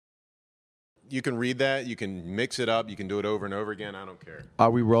You can read that. You can mix it up. You can do it over and over again. I don't care.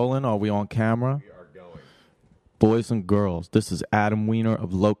 Are we rolling? Are we on camera? We are going. Boys and girls, this is Adam Weiner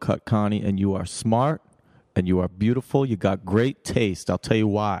of Low Cut Connie, and you are smart, and you are beautiful. You got great taste. I'll tell you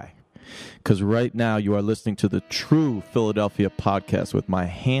why. Because right now you are listening to the True Philadelphia podcast with my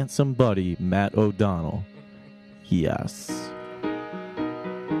handsome buddy, Matt O'Donnell. Yes.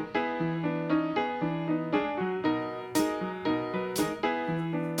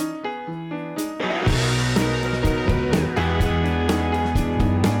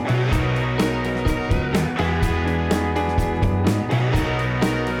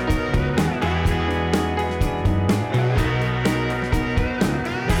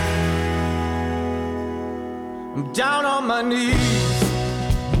 Down on my knees,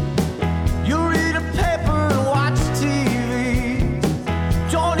 you read a paper and watch TV.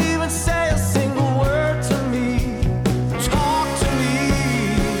 Don't even say a single word to me. Talk to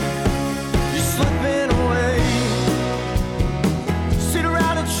me, you're slipping away. Sit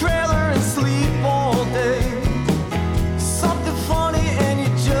around a trailer and sleep all day. Something funny and you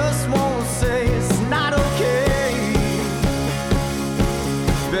just won't say it's not okay.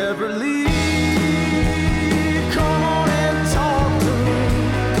 Beverly,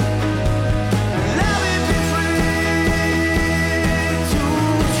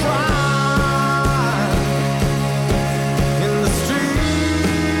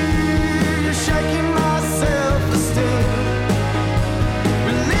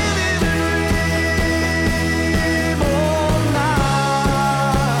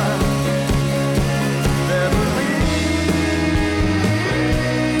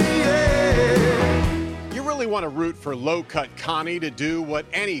 want to root for Low Cut Connie to do what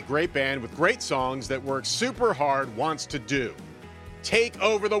any great band with great songs that work super hard wants to do. Take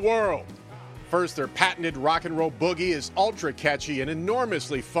over the world. First, their patented rock and roll boogie is ultra catchy and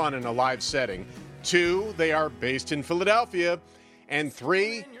enormously fun in a live setting. 2, they are based in Philadelphia. And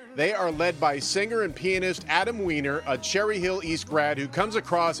 3, they are led by singer and pianist Adam Weiner, a Cherry Hill East grad who comes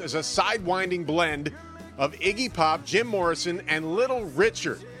across as a sidewinding blend of Iggy Pop, Jim Morrison, and Little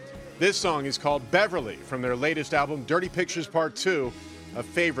Richard. This song is called Beverly from their latest album, Dirty Pictures Part 2, a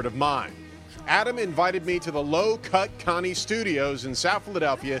favorite of mine. Adam invited me to the Low Cut Connie Studios in South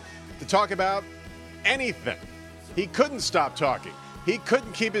Philadelphia to talk about anything. He couldn't stop talking. He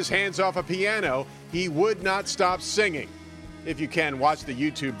couldn't keep his hands off a piano. He would not stop singing. If you can, watch the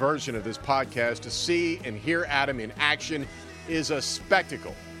YouTube version of this podcast to see and hear Adam in action is a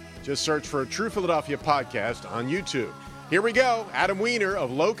spectacle. Just search for a True Philadelphia podcast on YouTube. Here we go, Adam Weiner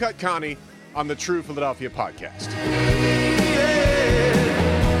of Low Cut Connie on the True Philadelphia podcast.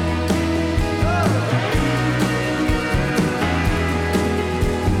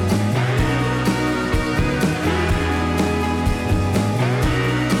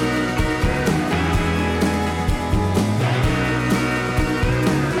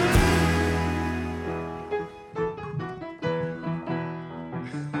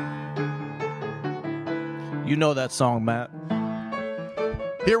 You know that song, Matt.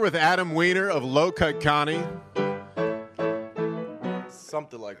 Here with Adam Weiner of Low Cut Connie.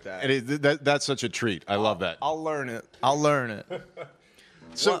 Something like that. That's such a treat. I love that. I'll learn it.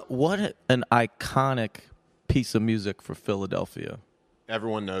 So, what an iconic piece of music for Philadelphia.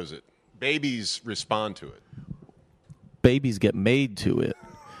 Everyone knows it. Babies respond to it. Babies get made to it.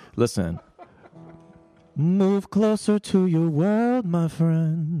 Listen. Move closer to your world, my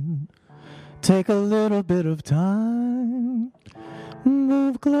friend. Take a little bit of time.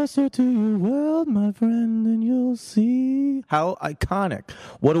 Move closer to your world, my friend, and you'll see. How iconic.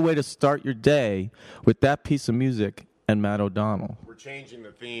 What a way to start your day with that piece of music and Matt O'Donnell. We're changing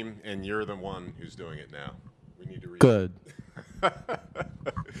the theme, and you're the one who's doing it now. We need to read. Good.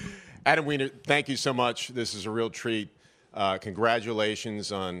 Adam Weiner, thank you so much. This is a real treat.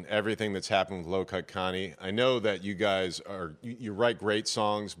 Congratulations on everything that's happened with Low Cut Connie. I know that you guys you write great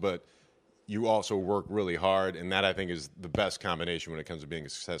songs, but you also work really hard, and that, I think, is the best combination when it comes to being a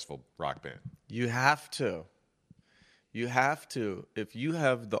successful rock band. You have to. You have to. If you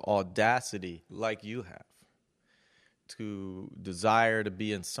have the audacity, like you have, to desire to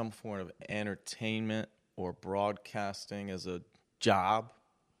be in some form of entertainment or broadcasting as a job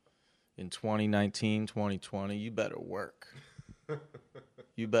in 2019, 2020, you better work.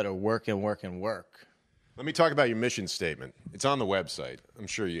 You better work and work and work. Let me talk about your mission statement. It's on the website. I'm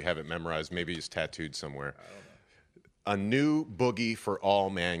sure you have it memorized. Maybe it's tattooed somewhere. I don't know. A new boogie for all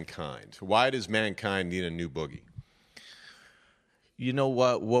mankind. Why does mankind need a new boogie? You know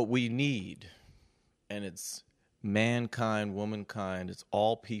what we need, and it's mankind, womankind, it's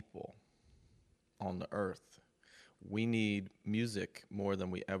all people on the earth. We need music more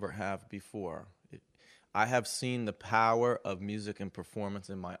than we ever have before. I have seen the power of music and performance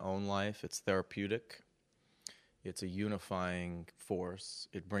in my own life. It's therapeutic. It's a unifying force.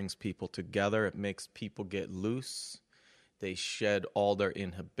 It brings people together. It makes people get loose. They shed all their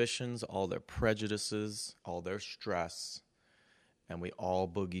inhibitions, all their prejudices, all their stress, and we all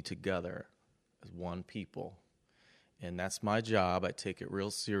boogie together as one people. And that's my job. I take it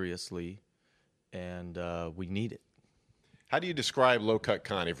real seriously, and we need it. How do you describe Low Cut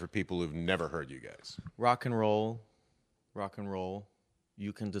Connie for people who've never heard you guys? Rock and roll. Rock and roll.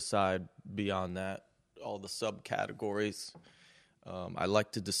 You can decide beyond that, all the subcategories. I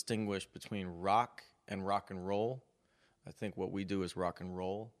like to distinguish between rock and roll. I think what we do is rock and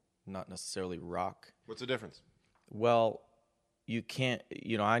roll, not necessarily rock. What's the difference? Well, you can't,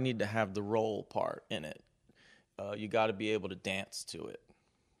 I need to have the roll part in it. You got to be able to dance to it.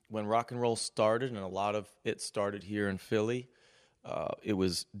 When rock and roll started, and a lot of it started here in Philly, it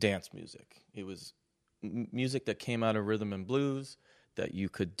was dance music. It was music that came out of rhythm and blues that you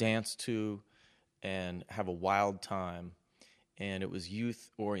could dance to and have a wild time. And it was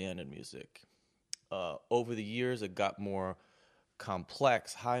youth-oriented music. Over the years, it got more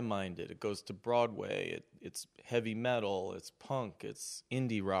complex, high-minded. It goes to Broadway. It's heavy metal. It's punk. It's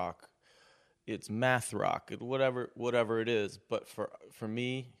indie rock. It's math rock. Whatever it is. But for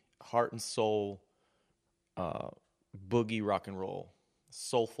me, heart and soul, boogie rock and roll,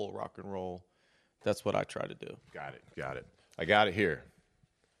 soulful rock and roll. That's what I try to do. Got it. I got it here.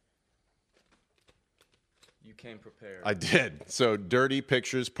 You came prepared. I did. So Dirty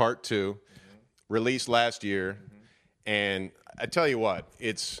Pictures Part 2, released last year. And I tell you what,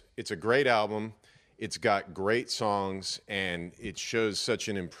 it's a great album. It's got great songs, and it shows such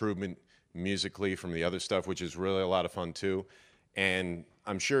an improvement musically from the other stuff, which is really a lot of fun too. And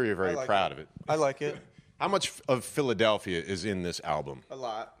I'm sure you're very proud of it. I like it. How much of Philadelphia is in this album? A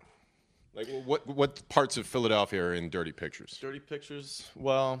lot. Like, what parts of Philadelphia are in Dirty Pictures? Dirty Pictures,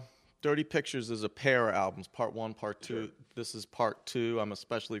 well, Dirty Pictures is a pair of albums, part 1, part 2. Sure. This is part 2. I'm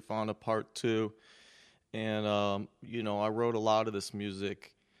especially fond of part 2. And, I wrote a lot of this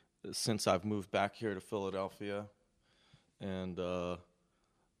music since I've moved back here to Philadelphia. And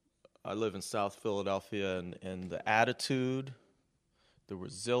I live in South Philadelphia, and the attitude, the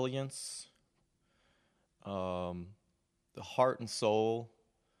resilience, the heart and soul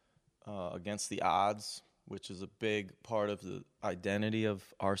against the odds, which is a big part of the identity of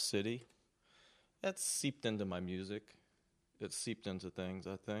our city. That's seeped into my music. It's seeped into things,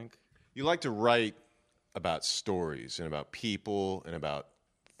 I think. You like to write about stories and about people and about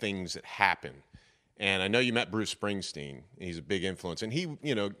things that happen. And I know you met Bruce Springsteen. He's a big influence. And he,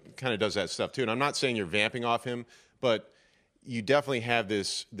 kind of does that stuff too. And I'm not saying you're vamping off him, but you definitely have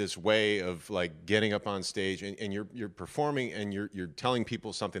this way of like getting up on stage and you're performing and you're telling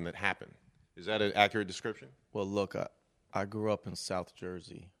people something that happened. Is that an accurate description? Well, look, I grew up in South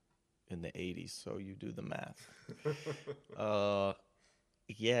Jersey in the 80s, so you do the math.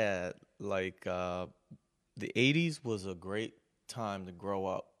 The 80s was a great time to grow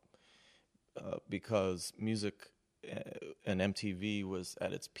up because music and MTV was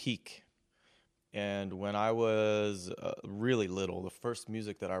at its peak. And when I was really little, the first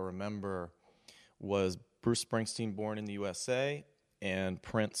music that I remember was Bruce Springsteen, Born in the USA, and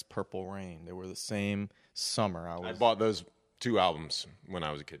Prince, Purple Rain. They were the same summer. I bought those 2 albums when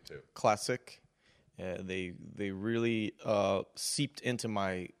I was a kid too. Classic. They really seeped into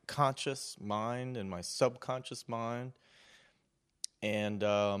my conscious mind and my subconscious mind. And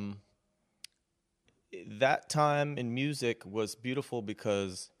that time in music was beautiful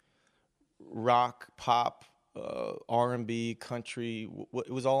because rock, pop, R&B, country,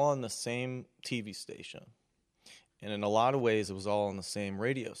 it was all on the same TV station. And in a lot of ways, it was all on the same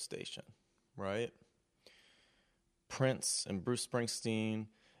radio station, right? Prince and Bruce Springsteen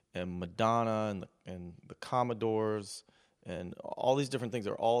and Madonna and the Commodores and all these different things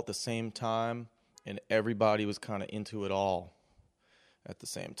are all at the same time, and everybody was kind of into it all at the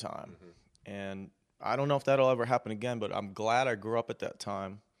same time. Mm-hmm. And I don't know if that'll ever happen again, but I'm glad I grew up at that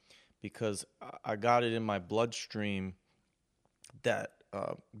time because I got it in my bloodstream that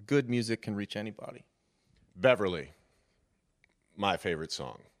good music can reach anybody. Beverly, my favorite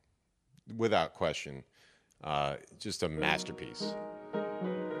song, without question. Just a masterpiece.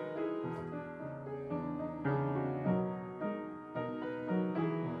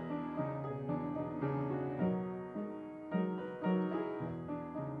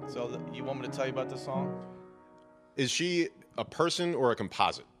 So you want me to tell you about this song? Is she a person or a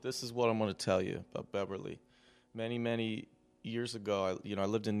composite? This is what I'm going to tell you about Beverly. Many, many years ago, I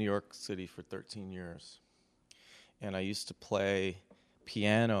lived in New York City for 13 years. and I used to play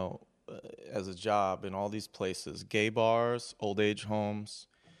piano as a job in all these places, gay bars, old age homes.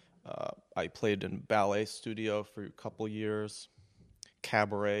 I played in a ballet studio for a couple years,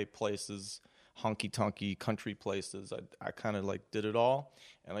 cabaret places, honky-tonky country places. I kind of like did it all.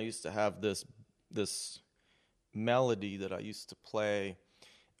 And I used to have this melody that I used to play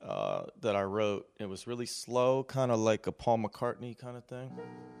that I wrote. It was really slow, kind of like a Paul McCartney kind of thing.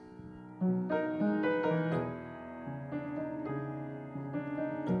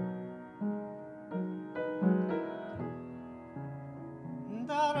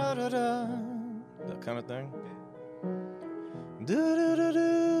 That kind of thing.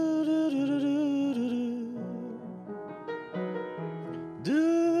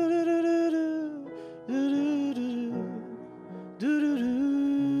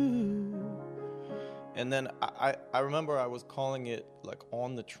 And then I remember I was calling it like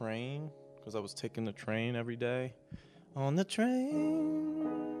On the Train, because I was taking the train every day. On the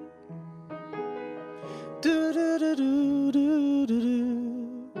train. Do do do do do do do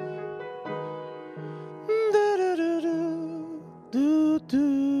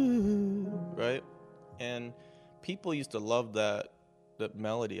do. Right? And people used to love that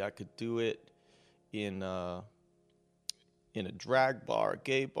melody. I could do it in a drag bar, a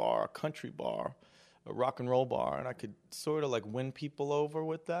gay bar, a country bar, a rock and roll bar, and I could sort of like win people over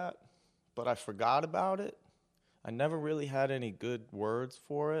with that, but I forgot about it. I never really had any good words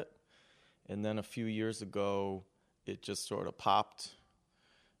for it. And then a few years ago, it just sort of popped,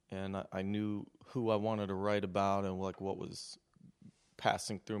 and I knew who I wanted to write about and like what was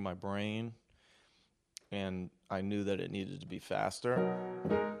passing through my brain, and I knew that it needed to be faster.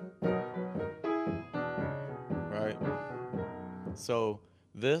 Right? So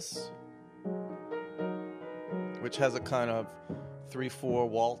this, which has a kind of 3/4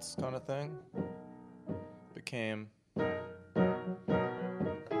 waltz kind of thing, became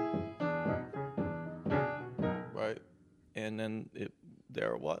right, and then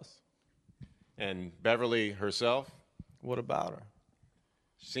there it was. And Beverly herself, what about her?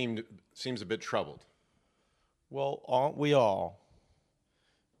 Seems a bit troubled. Well, aren't we all?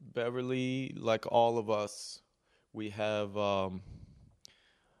 Beverly, like all of us, we have,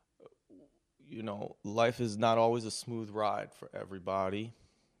 life is not always a smooth ride for everybody.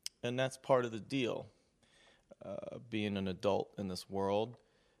 And that's part of the deal, being an adult in this world.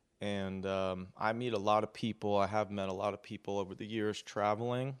 And I meet a lot of people. I have met a lot of people over the years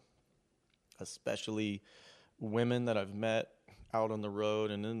traveling, especially women that I've met out on the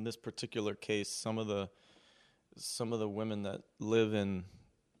road. And in this particular case, some of the women that live in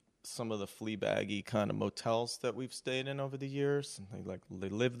some of the Fleabaggy kind of motels that we've stayed in over the years. They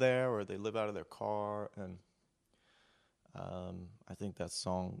live there or they live out of their car, and I think that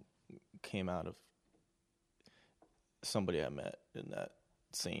song came out of somebody I met in that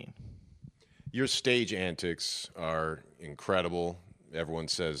scene. Your stage antics are incredible. Everyone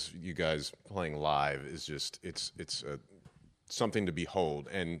says you guys playing live is just it's something to behold,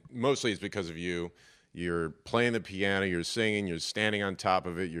 and mostly it's because of you. You're playing the piano, you're singing, you're standing on top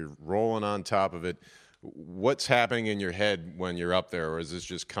of it, you're rolling on top of it. What's happening in your head when you're up there, or is this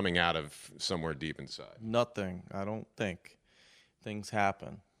just coming out of somewhere deep inside? Nothing. I don't think. Things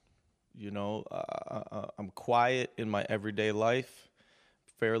happen. I'm quiet in my everyday life,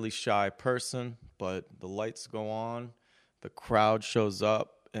 fairly shy person, but the lights go on, the crowd shows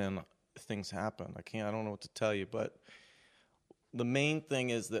up, and things happen. I don't know what to tell you, but the main thing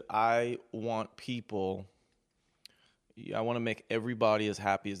is that I want to make everybody as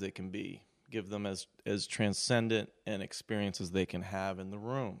happy as they can be, give them as transcendent an experience as they can have in the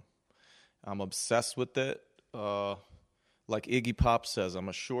room. I'm obsessed with it. Like Iggy Pop says, I'm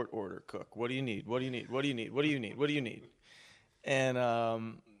a short order cook. What do you need? What do you need? What do you need? What do you need? What do you need? And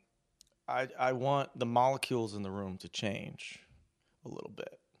I want the molecules in the room to change a little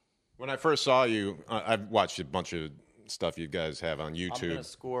bit. When I first saw you, I've watched a bunch of stuff you guys have on YouTube. I'm going to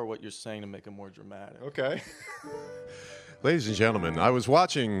score what you're saying to make it more dramatic. Okay. Ladies and gentlemen, I was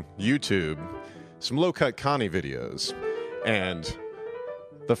watching YouTube, some Low Cut Connie videos, and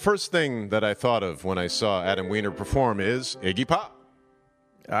the first thing that I thought of when I saw Adam Weiner perform is Iggy Pop.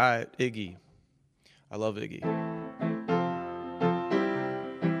 All right, Iggy. I love Iggy.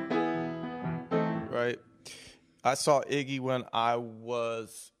 Right? I saw Iggy when I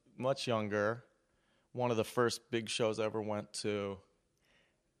was much younger. One of the first big shows I ever went to,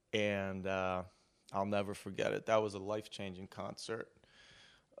 and I'll never forget it. That was a life-changing concert.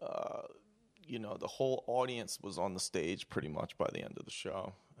 The whole audience was on the stage pretty much by the end of the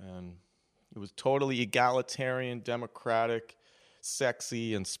show, and it was totally egalitarian, democratic,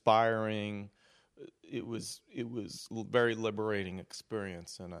 sexy, inspiring. it was a very liberating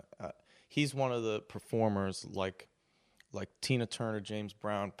experience. And he's one of the performers like Tina Turner, James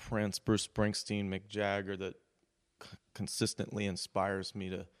Brown, Prince, Bruce Springsteen, Mick Jagger that consistently inspires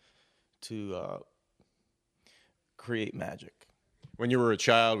me to create magic. When you were a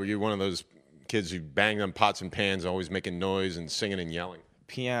child, were you one of those kids who banged on pots and pans, always making noise and singing and yelling?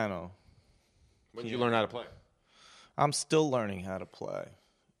 Piano. When did you learn how to play? I'm still learning how to play.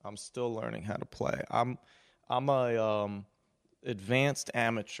 I'm a advanced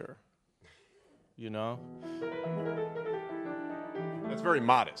amateur. You know? That's very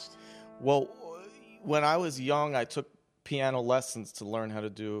modest. Well, when I was young, I took piano lessons to learn how to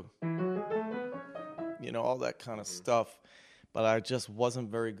do, all that kind of stuff. But I just wasn't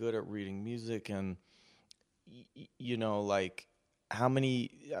very good at reading music. And, like, how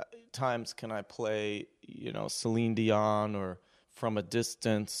many times can I play, Celine Dion or From a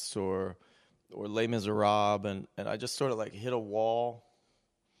Distance or Les Miserables? And I just sort of, like, hit a wall.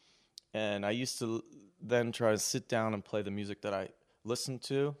 And I used to then try to sit down and play the music that I listened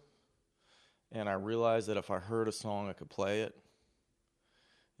to. And I realized that if I heard a song, I could play it.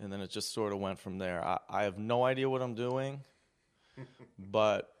 And then it just sort of went from there. I have no idea what I'm doing,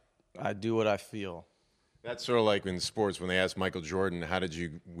 but I do what I feel. That's sort of like in sports when they asked Michael Jordan, how did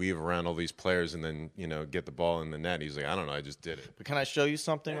you weave around all these players and then, get the ball in the net? He's like, I don't know, I just did it. But can I show you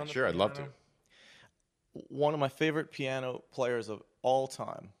something? Yeah, on the sure, piano? I'd love to. One of my favorite piano players of all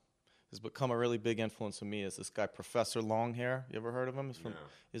time has become a really big influence on me is this guy, Professor Longhair. You ever heard of him?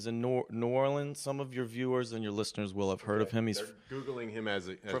 He's in New Orleans. Some of your viewers and your listeners will have heard of him. He's Googling him as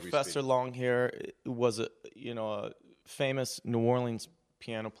Professor Longhair was a famous New Orleans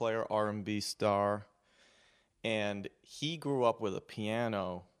piano player, R&B star, and he grew up with a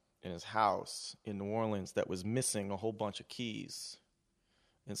piano in his house in New Orleans that was missing a whole bunch of keys.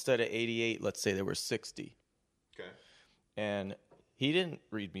 Instead of 88, let's say there were 60. Okay. And he didn't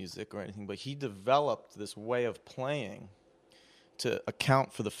read music or anything, but he developed this way of playing to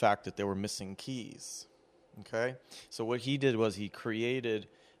account for the fact that there were missing keys. Okay? So what he did was he created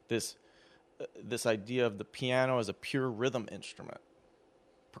this idea of the piano as a pure rhythm instrument,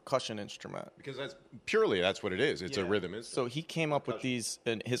 percussion instrument. Because that's what it is. It's a rhythm instrument. So he came up with these,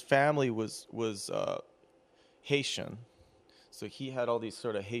 and his family was Haitian. So he had all these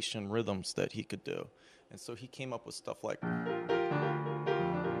sort of Haitian rhythms that he could do. And so he came up with stuff like...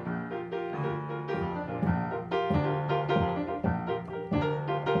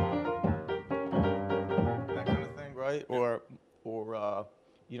 right? Or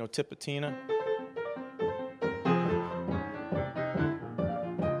Tipatina.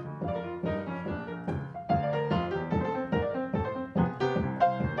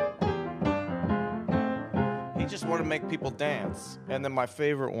 He just wanted to make people dance. And then my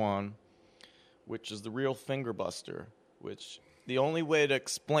favorite one, which is the Real Finger Buster, which the only way to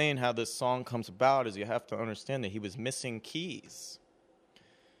explain how this song comes about is you have to understand that he was missing keys.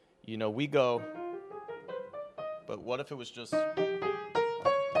 We go... But what if it was just,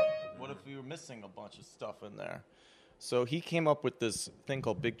 what if we were missing a bunch of stuff in there? So he came up with this thing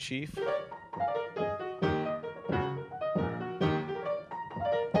called Big Chief.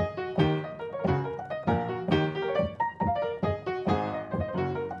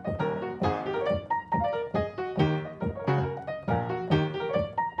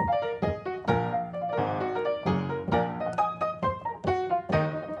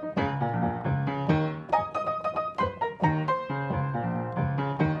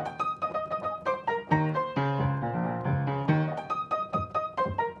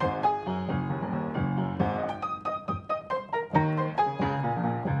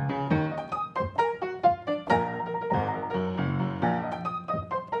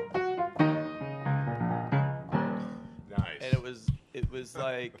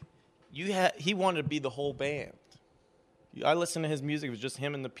 Like he wanted to be the whole band. I listened to his music, it was just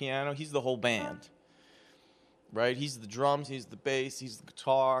him and the piano. He's the whole band, right? He's the drums, he's the bass, he's the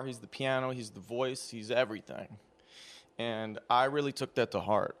guitar, he's the piano, he's the voice, he's everything. And I really took that to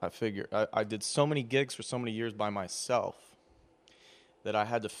heart. I figured I did so many gigs for so many years by myself that I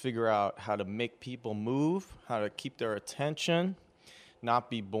had to figure out how to make people move, how to keep their attention, not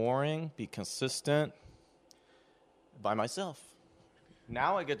be boring, be consistent by myself.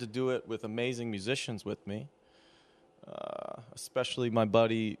 Now I get to do it with amazing musicians with me, especially my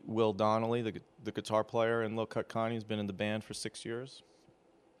buddy Will Donnelly, the guitar player in Low Cut Connie, who's been in the band for 6 years.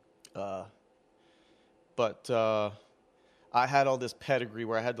 But I had all this pedigree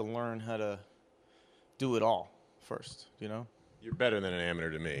where I had to learn how to do it all first, You're better than an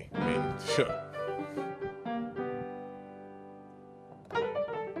amateur to me. I mean, sure.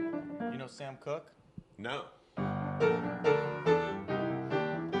 You know Sam Cooke? No.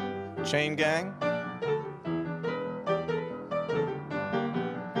 Chain Gang?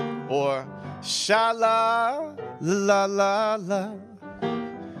 Or sha-la, la-la-la,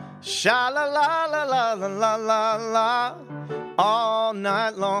 sha-la-la-la-la-la-la-la, all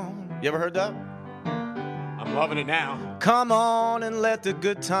night long. You ever heard that? I'm loving it now. Come on and let the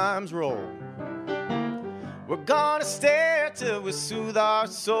good times roll. We're gonna stay till we soothe our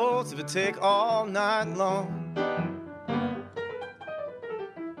souls if it take all night long.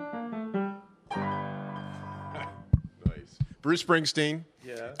 Nice. Bruce Springsteen,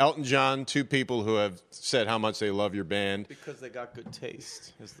 Yeah. Elton John, two people who have said how much they love your band. Because they got good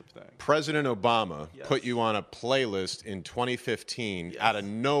taste, is the thing. President Obama Yes. put you on a playlist in 2015 out of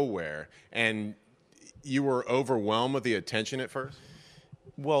nowhere, and you were overwhelmed with the attention at first?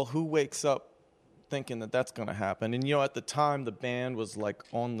 Well, who wakes up thinking that that's going to happen? And, you know, at the time, the band was, like,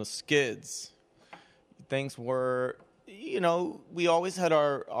 on the skids. Things were, you know, we always had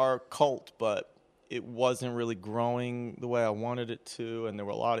our cult, but it wasn't really growing the way I wanted it to, and there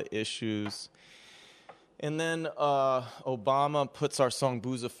were a lot of issues. And then Obama puts our song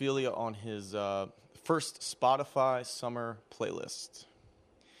Boozophilia on his first Spotify summer playlist,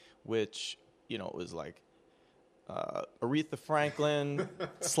 which, you know, was like Aretha Franklin,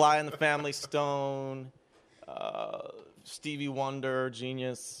 Sly and the Family Stone, Stevie Wonder,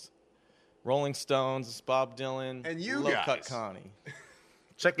 Genius, Rolling Stones, Bob Dylan, And you Low guys. Cut Connie.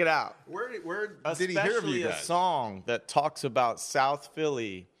 Check it out. Where Especially did he hear of you a guys? song that talks about South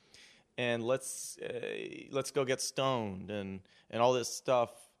Philly and let's go get stoned and all this stuff.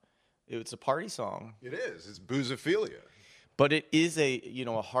 It's a party song, It is. It's Boozophilia. but it is a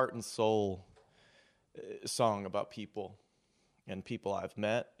heart and soul song about people and people I've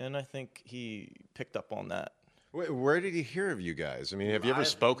met, and I think he picked up on that. Where did he hear of you guys? I mean, have you ever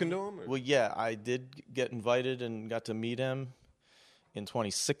spoken to him? Well, yeah, I did get invited and got to meet him in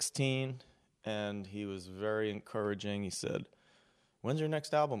 2016, and he was very encouraging. He said, "When's your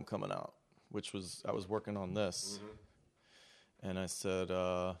next album coming out?" Which was, I was working on this. And I said,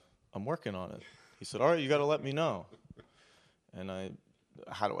 "I'm working on it." He said, "All right, you got to let me know." And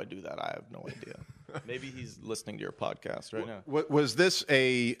how do I do that? I have no idea. Maybe he's listening to your podcast right now. Was this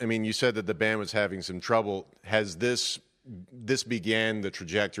I mean, you said that the band was having some trouble. Has this began the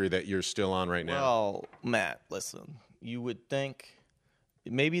trajectory that you're still on right now? Well, Matt, listen, you would think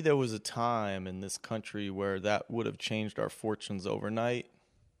maybe there was a time in this country where that would have changed our fortunes overnight.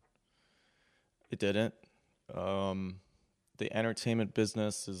 It didn't. The entertainment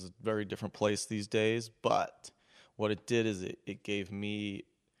business is a very different place these days, but what it did is it gave me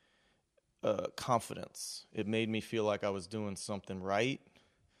confidence. It made me feel like I was doing something right.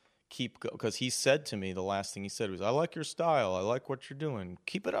 Because he said to me, the last thing he said was, "I like your style. I like what you're doing.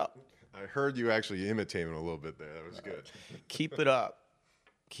 Keep it up. I heard you actually imitate him a little bit there. That was good. Keep it up.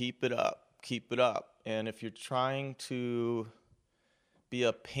 Keep it up. Keep it up." And if you're trying to be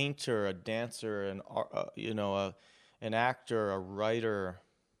a painter, a dancer, an actor, a writer,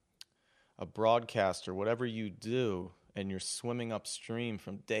 a broadcaster, whatever you do, and you're swimming upstream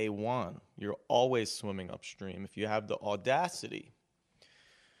from day one, you're always swimming upstream. If you have the audacity,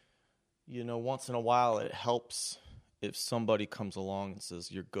 once in a while it helps if somebody comes along and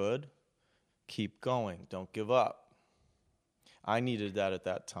says, "You're good, keep going, don't give up." I needed that at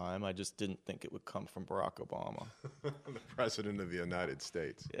that time. I just didn't think it would come from Barack Obama. The President of the United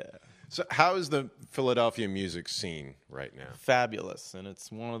States. Yeah. So how is the Philadelphia music scene right now? Fabulous, and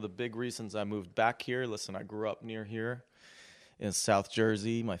it's one of the big reasons I moved back here. Listen, I grew up near here in South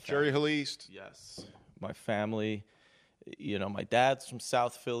Jersey. My family, Cherry Hill East? yes, my family. My dad's from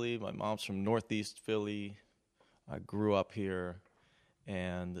South Philly. My mom's from Northeast Philly. I grew up here,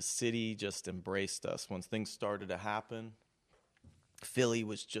 and the city just embraced us. Once things started to happen, Philly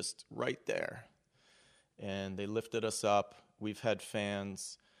was just right there, and they lifted us up. We've had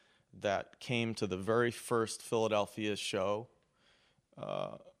fans that came to the very first Philadelphia show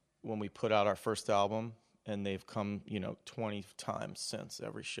when we put out our first album, and they've come, 20 times since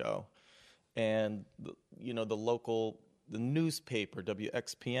every show. And, the newspaper,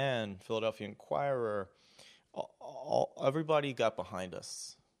 WXPN, Philadelphia Inquirer, everybody got behind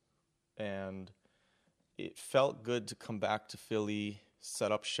us. And it felt good to come back to Philly,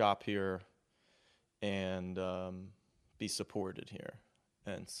 set up shop here, and be supported here.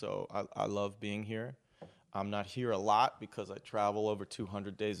 And so I love being here. I'm not here a lot because I travel over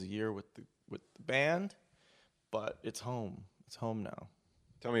 200 days a year with the band, but it's home. It's home now.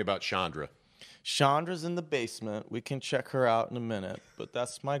 Tell me about Chandra. Chandra's in the basement. We can check her out in a minute, but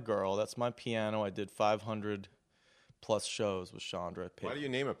that's my girl. That's my piano. I did 500 plus shows with Chandra. Why do you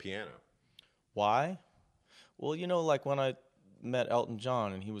name a piano? Why? Well, like when I met Elton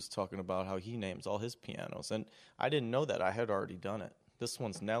John and he was talking about how he names all his pianos, and I didn't know that. I had already done it. This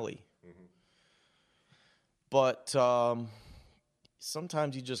one's Nelly. Mm-hmm. But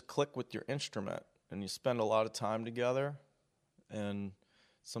sometimes you just click with your instrument and you spend a lot of time together, and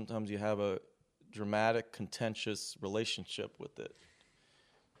sometimes you have a dramatic, contentious relationship with it.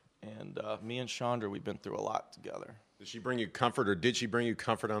 And me and Chandra, we've been through a lot together. Did she bring you comfort, or did she bring you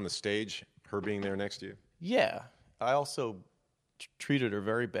comfort on the stage, her being there next to you? Yeah. I also treated her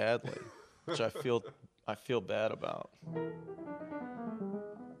very badly, which I feel bad about.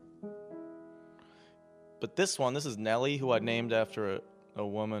 But this is Nellie, who I named after a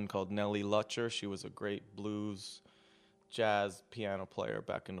woman called Nellie Lutcher. She was a great blues, jazz piano player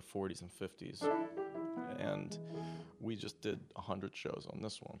back in the 40s and 50s. And we just did 100 shows on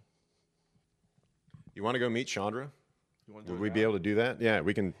this one. You want to go meet Chandra? Would we be able to do that? Yeah,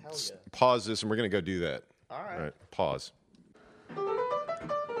 we can pause this and we're going to go do that. All right. All right, pause.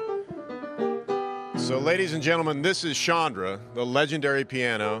 So, ladies and gentlemen, this is Chandra, the legendary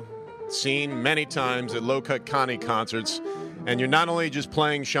piano, seen many times at Low Cut Connie concerts. And you're not only just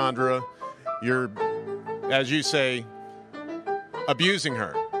playing Chandra, you're, as you say, abusing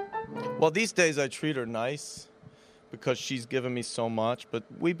her. Well, these days I treat her nice because she's given me so much, but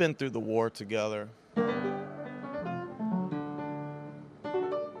we've been through the war together.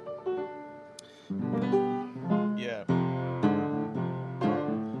 Yeah.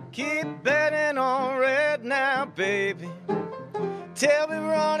 Keep betting on red now, baby, till we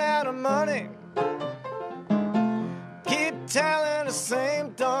run out of money. Keep telling the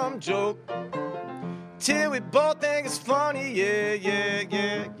same dumb joke till we both think it's funny. Yeah, yeah,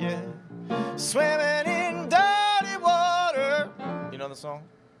 yeah, yeah. Swimming in dirty water. You know the song?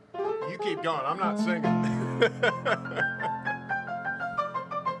 You keep going. I'm not singing.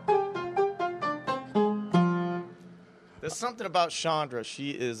 There's something about Chandra.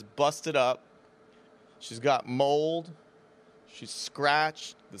 She is busted up. She's got mold. She's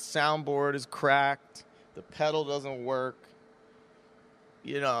scratched. The soundboard is cracked. The pedal doesn't work.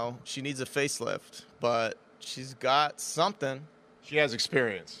 She needs a facelift, but she's got something. She has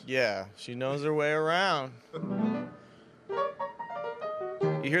experience. Yeah, she knows her way around.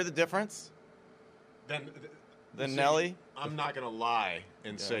 You hear the difference? Then Nelly? I'm not going to lie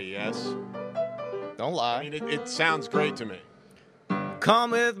and say yes. Don't lie. I mean, it sounds great to me.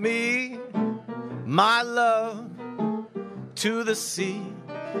 Come with me, my love, to the sea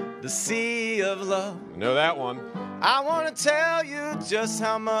of love. I know that one. I want to tell you just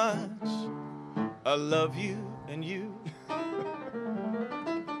how much I love you and you.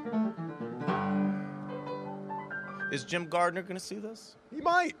 Is Jim Gardner going to see this? He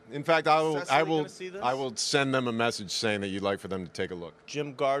might. In fact, I will see this? I will send them a message saying that you'd like for them to take a look.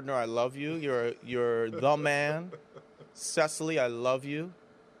 Jim Gardner, I love you. You're the man. Cecily, I love you.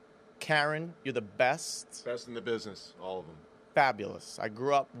 Karen, you're the best. Best in the business, all of them. Fabulous. I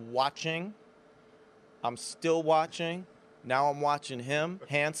grew up watching. I'm still watching. Now I'm watching him.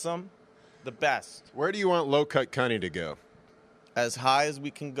 Handsome. The best. Where do you want Low Cut Connie to go? As high as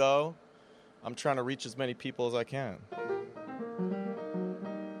we can go. I'm trying to reach as many people as I can.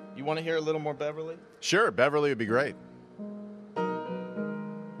 You want to hear a little more Beverly? Sure, Beverly would be great.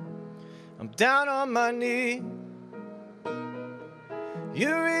 I'm down on my knee.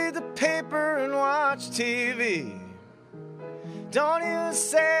 You read the paper and watch TV. Don't even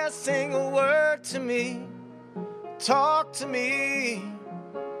say a single word to me. Talk to me.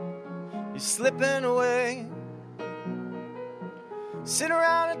 You're slipping away. Sit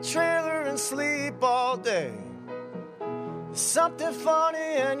around a trailer and sleep all day. There's something funny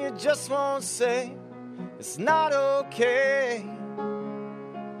and you just won't say it's not okay.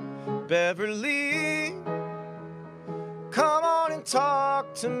 Beverly, come on and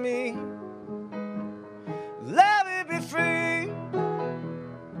talk to me. Let me be free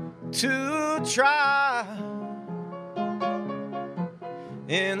to try.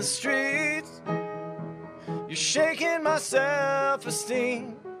 In the streets, you're shaking my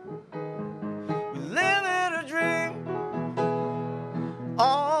self-esteem. We live in a dream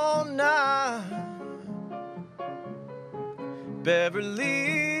all night.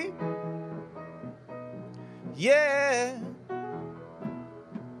 Beverly, yeah.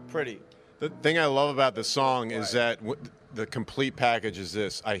 Pretty. The thing I love about the song is that the complete package is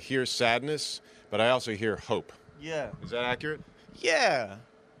this. I hear sadness, but I also hear hope. Yeah. Is that accurate? Yeah.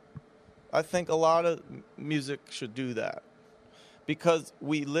 I think a lot of music should do that because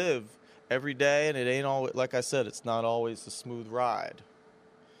we live every day and it ain't always, like I said, it's not always a smooth ride.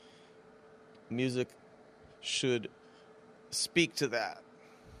 Music should speak to that.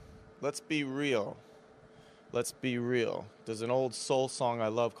 Let's be real. Let's be real. There's an old soul song I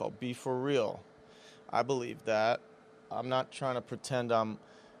love called Be For Real. I believe that. I'm not trying to pretend I'm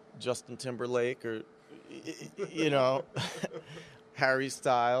Justin Timberlake or, Harry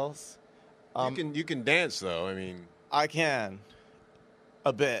Styles. You can dance, though. I mean, I can.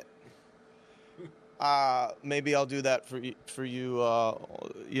 A bit. Maybe I'll do that for you.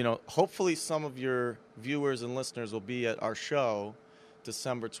 Hopefully some of your viewers and listeners will be at our show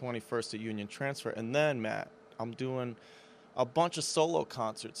December 21st at Union Transfer. And then, Matt, I'm doing a bunch of solo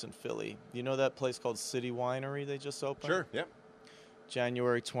concerts in Philly. You know that place called City Winery they just opened? Sure, yep.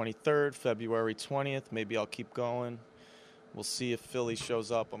 January 23rd, February 20th. Maybe I'll keep going. We'll see if Philly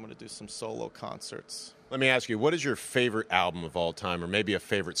shows up. I'm going to do some solo concerts. Let me ask you, what is your favorite album of all time, or maybe a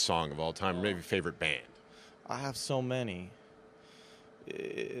favorite song of all time, or maybe a favorite band? I have so many.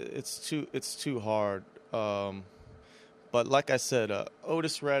 It's too hard. But like I said,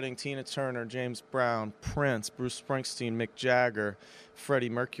 Otis Redding, Tina Turner, James Brown, Prince, Bruce Springsteen, Mick Jagger, Freddie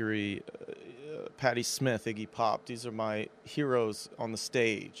Mercury, Patti Smith, Iggy Pop. These are my heroes on the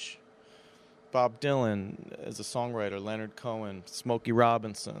stage. Bob Dylan as a songwriter, Leonard Cohen, Smokey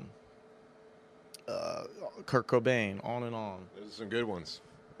Robinson, Kurt Cobain, on and on. Those are some good ones.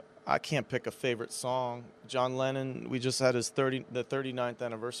 I can't pick a favorite song. John Lennon, we just had the 39th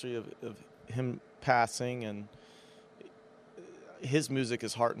anniversary of him passing, and his music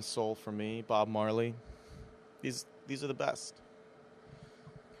is heart and soul for me. Bob Marley. These are the best.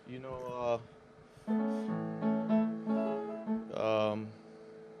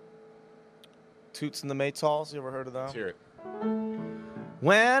 Toots and the Maytals, you ever heard of them? Let's hear it.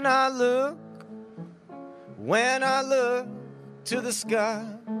 When I look to the sky,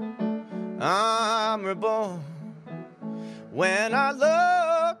 I'm reborn. When I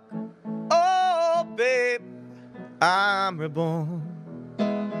look, oh babe, I'm reborn.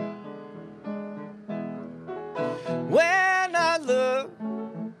 When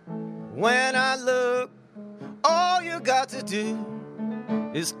I look, all you got to do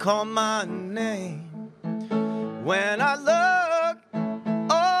is call my name. When I look,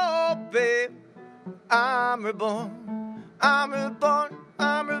 oh babe, I'm reborn. I'm reborn.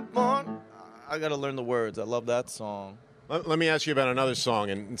 I'm reborn. I gotta learn the words. I love that song. Let me ask you about another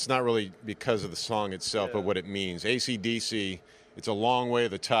song, and it's not really because of the song itself, but what it means. AC/DC, it's a long way to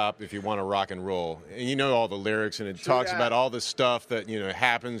the top if you want to rock and roll. And you know all the lyrics, and it talks about all the stuff that,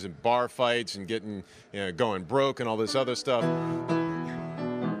 happens in bar fights and getting, going broke and all this other stuff.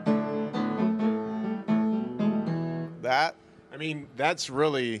 That's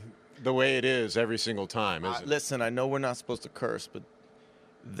really the way it is every single time, isn't it? Listen, I know we're not supposed to curse, but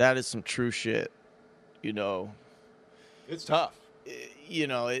that is some true shit, It's tough.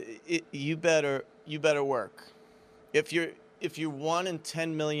 You better work. If you're 1 in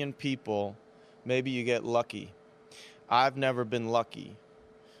 10 million people, maybe you get lucky. I've never been lucky,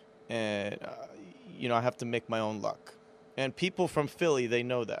 and I have to make my own luck. And people from Philly, they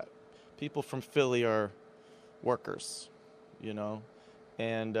know that. People from Philly are workers,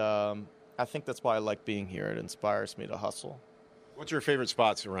 and I think that's why I like being here. It inspires me to hustle. What's your favorite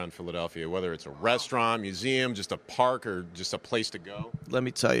spots around Philadelphia, whether it's a restaurant, museum, just a park, or just a place to go? Let me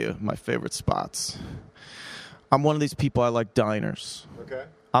tell you my favorite spots. I'm one of these people, I like diners. Okay.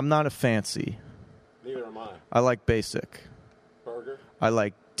 I'm not a fancy. Neither am I. I like basic. Burger? I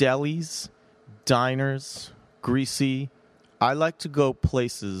like delis, diners, greasy. I like to go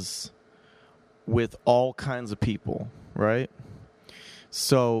places with all kinds of people, right?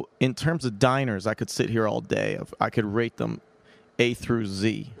 So in terms of diners, I could sit here all day. I could rate them A through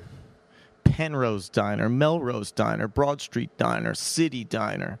Z. Penrose Diner, Melrose Diner, Broad Street Diner, City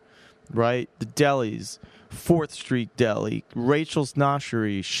Diner, right? The delis, 4th Street Deli, Rachel's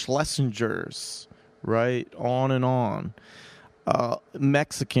Noshery, Schlesinger's, right? On and on.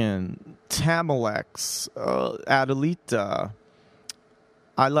 Mexican, Tamilex, Adelita.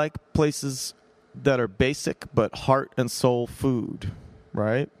 I like places that are basic but heart and soul food,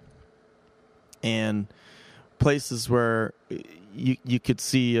 right? And places where you could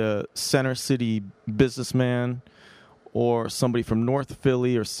see a Center City businessman or somebody from North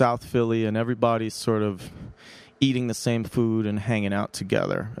Philly or South Philly, and everybody's sort of eating the same food and hanging out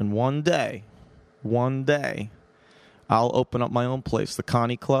together. And one day, I'll open up my own place, the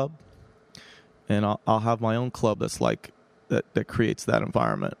Connie Club, and I'll have my own club that's like that creates that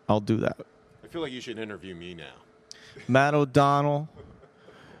environment. I'll do that. I feel like you should interview me now. Matt O'Donnell,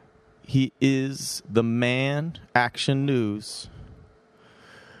 he is the man, Action News.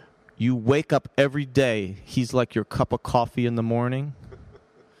 You wake up every day, he's like your cup of coffee in the morning.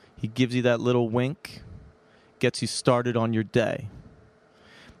 He gives you that little wink, gets you started on your day.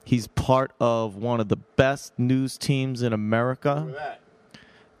 He's part of one of the best news teams in America. Look at that.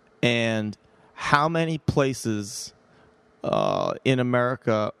 And how many places in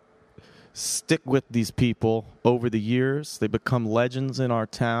America stick with these people over the years? They become legends in our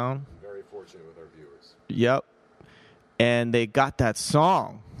town. Very fortunate with our viewers. Yep. And they got that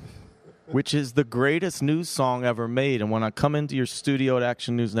song, which is the greatest news song ever made. And when I come into your studio at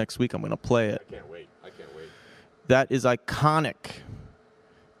Action News next week, I'm going to play it. I can't wait. That is iconic.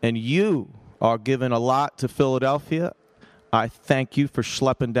 And you are giving a lot to Philadelphia. I thank you for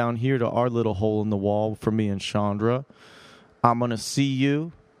schlepping down here to our little hole in the wall for me and Chandra. I'm going to see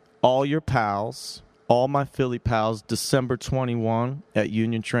you, all your pals, all my Philly pals, December 21 at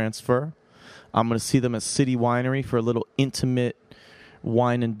Union Transfer. I'm going to see them at City Winery for a little intimate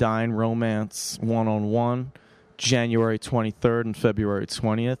wine and dine romance one-on-one, January 23rd and February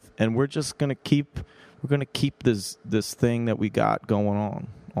 20th. And we're just going to keep this thing that we got going on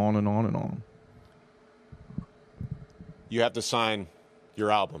and on and on. You have to sign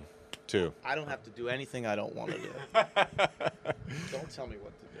your album, too. I don't have to do anything I don't want to do. Don't tell me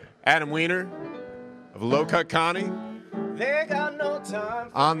what to do. Adam Weiner of Low Cut Connie They got no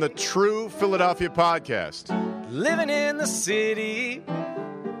time for on the True Philadelphia podcast. living in the city,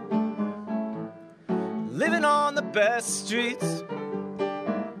 living on the best streets,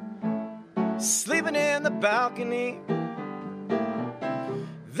 sleeping in the balcony.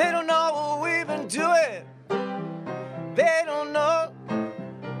 They don't know what we've been doing. They don't know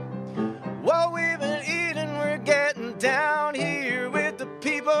what we've been eating. We're getting down here with the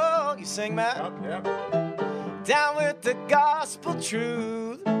people. You sing, Matt? Yep. Down with the gospel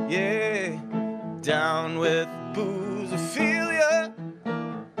truth, yeah. Down with boozophilia.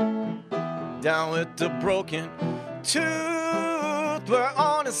 Down with the broken tooth. We're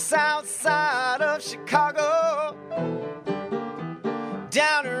on the south side of Chicago.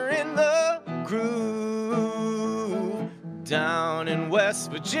 Downer in the groove. Down in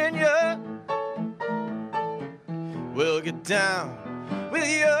West Virginia. We'll get down with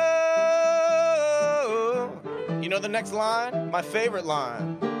you. You know the next line? My favorite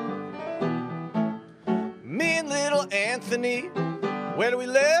line. Me and little Anthony, where do we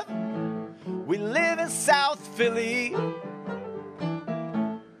live? We live in South Philly.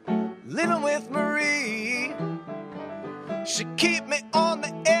 Living with Marie. She keep me on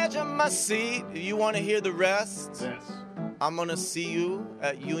the edge of my seat. You want to hear the rest? Yes. I'm going to see you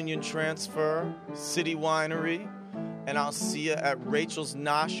at Union Transfer, City Winery, and I'll see you at Rachel's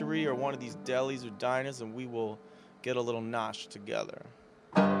Noshery or one of these delis or diners, and we will get a little nosh together.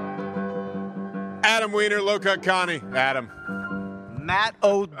 Adam Weiner, Low Cut Connie. Adam. Matt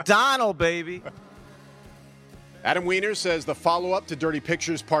O'Donnell, baby. Adam Weiner says the follow-up to Dirty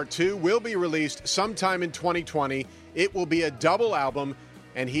Pictures Part 2 will be released sometime in 2020. It will be a double album,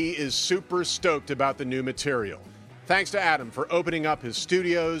 and he is super stoked about the new material. Thanks to Adam for opening up his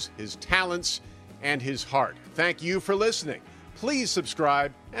studios, his talents, and his heart. Thank you for listening. Please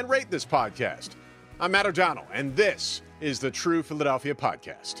subscribe and rate this podcast. I'm Matt O'Donnell, and this is the True Philadelphia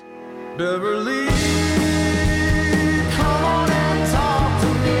Podcast. Beverly, come on in.